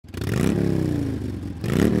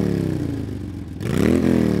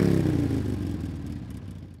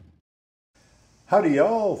Howdy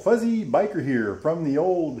y'all, Fuzzy Biker here from the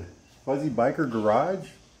old Fuzzy Biker garage,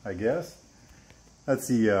 I guess. That's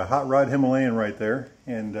the Hot Rod Himalayan right there.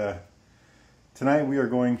 And tonight we are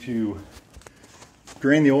going to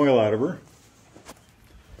drain the oil out of her.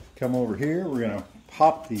 Come over here, we're going to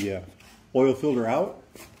pop the oil filter out.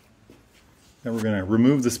 Then we're going to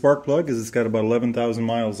remove the spark plug because it's got about 11,000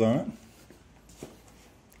 miles on it.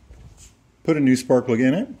 Put a new spark plug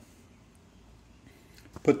in it.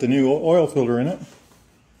 Put the new oil filter in it,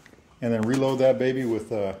 and then reload that baby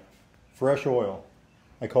with fresh oil.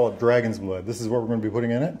 I call it dragon's blood. This is what we're going to be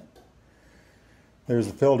putting in it. There's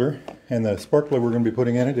the filter, and the spark plug we're going to be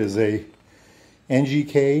putting in it is a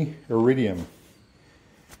NGK Iridium.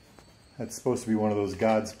 That's supposed to be one of those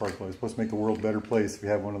God spark plugs. It's supposed to make the world a better place if you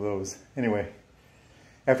have one of those. Anyway,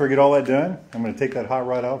 after I get all that done, I'm going to take that hot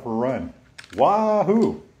rod out for a run.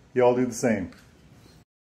 Wahoo! You all do the same.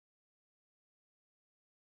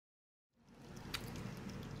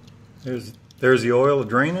 There's the oil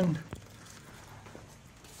draining.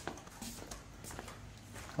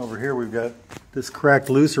 Over here we've got this cracked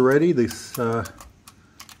loose already. This got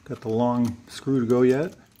the long screw to go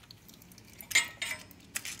yet.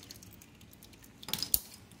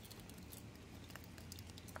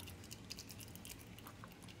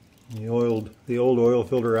 The old oil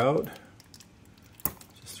filter out.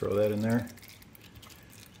 Just throw that in there.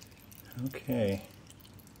 Okay.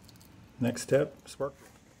 Next step, spark.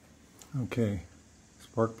 Okay,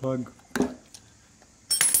 spark plug.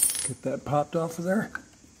 Get that popped off of there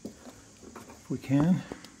if we can.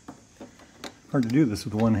 Hard to do this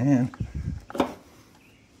with one hand.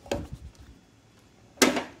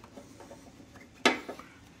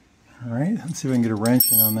 Alright, let's see if I can get a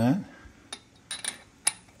wrench in on that.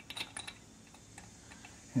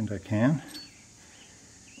 And I can.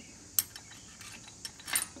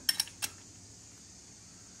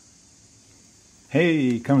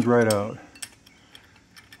 Hey, comes right out.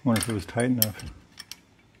 Wonder if it was tight enough.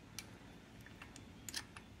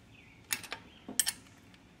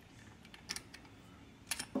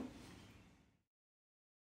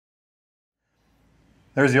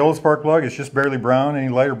 There's the old spark plug. It's just barely brown. Any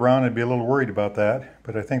lighter brown, I'd be a little worried about that,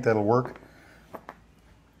 but I think that'll work.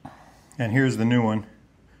 And here's the new one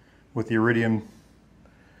with the iridium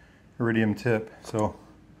tip. So,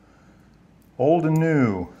 old and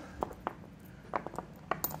new.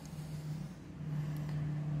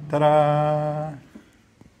 Ta-da!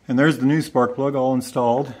 And there's the new spark plug all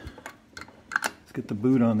installed. Let's get the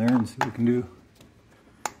boot on there and see what we can do.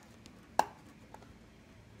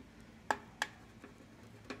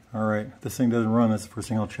 Alright, if this thing doesn't run, that's the first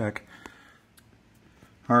thing I'll check.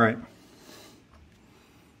 Alright.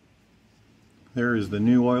 There is the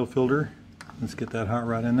new oil filter. Let's get that hot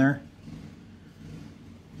rod in there.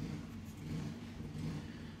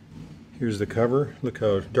 Here's the cover. Look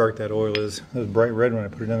how dark that oil is. It was bright red when I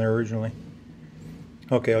put it in there originally.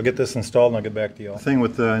 Okay, I'll get this installed and I'll get back to you all. The thing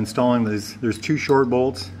with installing these, there's two short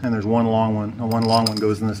bolts and there's one long one. And one long one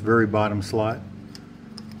goes in this very bottom slot.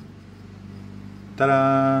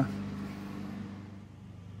 Ta-da!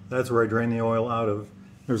 That's where I drain the oil out of.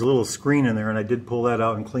 There's a little screen in there and I did pull that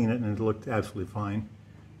out and clean it and it looked absolutely fine.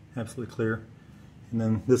 Absolutely clear. And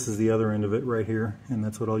then this is the other end of it right here, and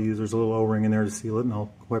that's what I'll use. There's a little O-ring in there to seal it, and I'll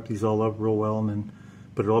wipe these all up real well and then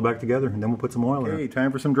put it all back together, and then we'll put some oil in it. Okay, time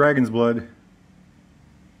for some dragon's blood.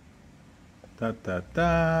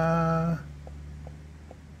 Da-da-da.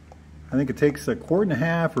 I think it takes a quart and a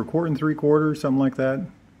half or quart and 3/4, something like that.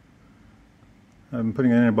 I'm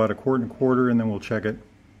putting it in about a quart and 1/4, and then we'll check it.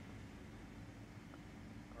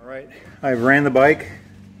 Alright, I've ran the bike.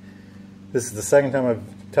 This is the second time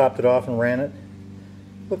I've topped it off and ran it.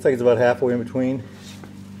 Looks like it's about halfway in between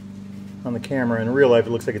on the camera. In real life,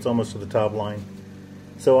 it looks like it's almost to the top line.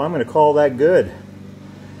 So I'm going to call that good.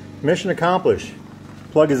 Mission accomplished.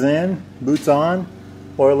 Plug is in, boots on,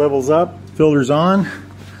 oil levels up, filter's on.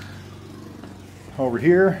 Over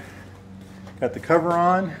here, got the cover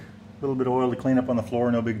on. A little bit of oil to clean up on the floor,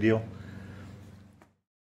 no big deal.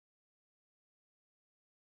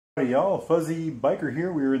 Hey y'all, Fuzzy Biker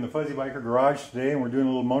here. We were in the Fuzzy Biker garage today and we're doing a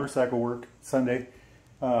little motorcycle work Sunday.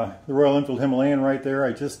 The Royal Enfield Himalayan right there.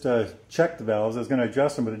 I just checked the valves. I was going to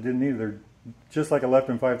adjust them, but it didn't need it. They're just like I left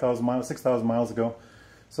them 5,000 miles, 6,000 miles ago.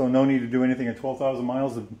 So no need to do anything at 12,000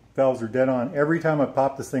 miles. The valves are dead on. Every time I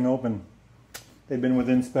pop this thing open, they've been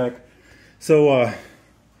within spec. So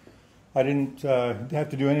I didn't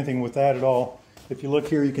have to do anything with that at all. If you look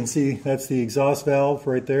here, you can see that's the exhaust valve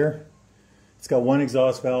right there. It's got one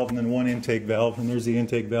exhaust valve and then one intake valve, and there's the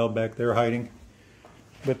intake valve back there hiding.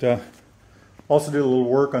 But also did a little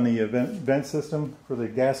work on the vent system for the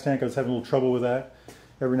gas tank. I was having a little trouble with that.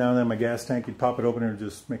 Every now and then my gas tank, you'd pop it open and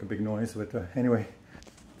just make a big noise. But anyway,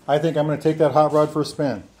 I think I'm going to take that hot rod for a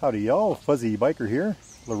spin. Howdy y'all, Fuzzy Biker here.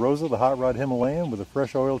 LaRosa, the hot rod Himalayan with a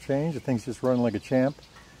fresh oil change. The thing's just running like a champ.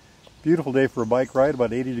 Beautiful day for a bike ride,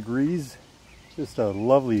 about 80 degrees. Just a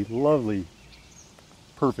lovely, lovely,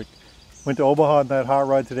 perfect. Went to Omaha on that hot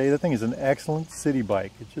rod today. That thing is an excellent city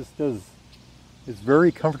bike. It just does, it's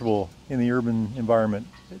very comfortable in the urban environment.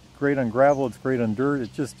 It's great on gravel, it's great on dirt.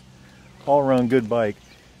 It's just all around good bike.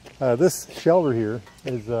 This shelter here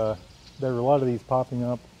is, there are a lot of these popping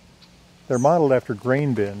up. They're modeled after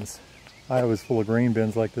grain bins. Iowa's full of grain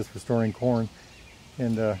bins like this for storing corn.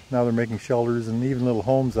 And now they're making shelters and even little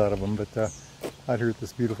homes out of them. But out here at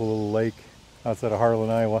this beautiful little lake outside of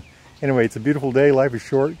Harlan, Iowa. Anyway, it's a beautiful day. Life is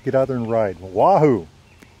short. Get out there and ride. Wahoo!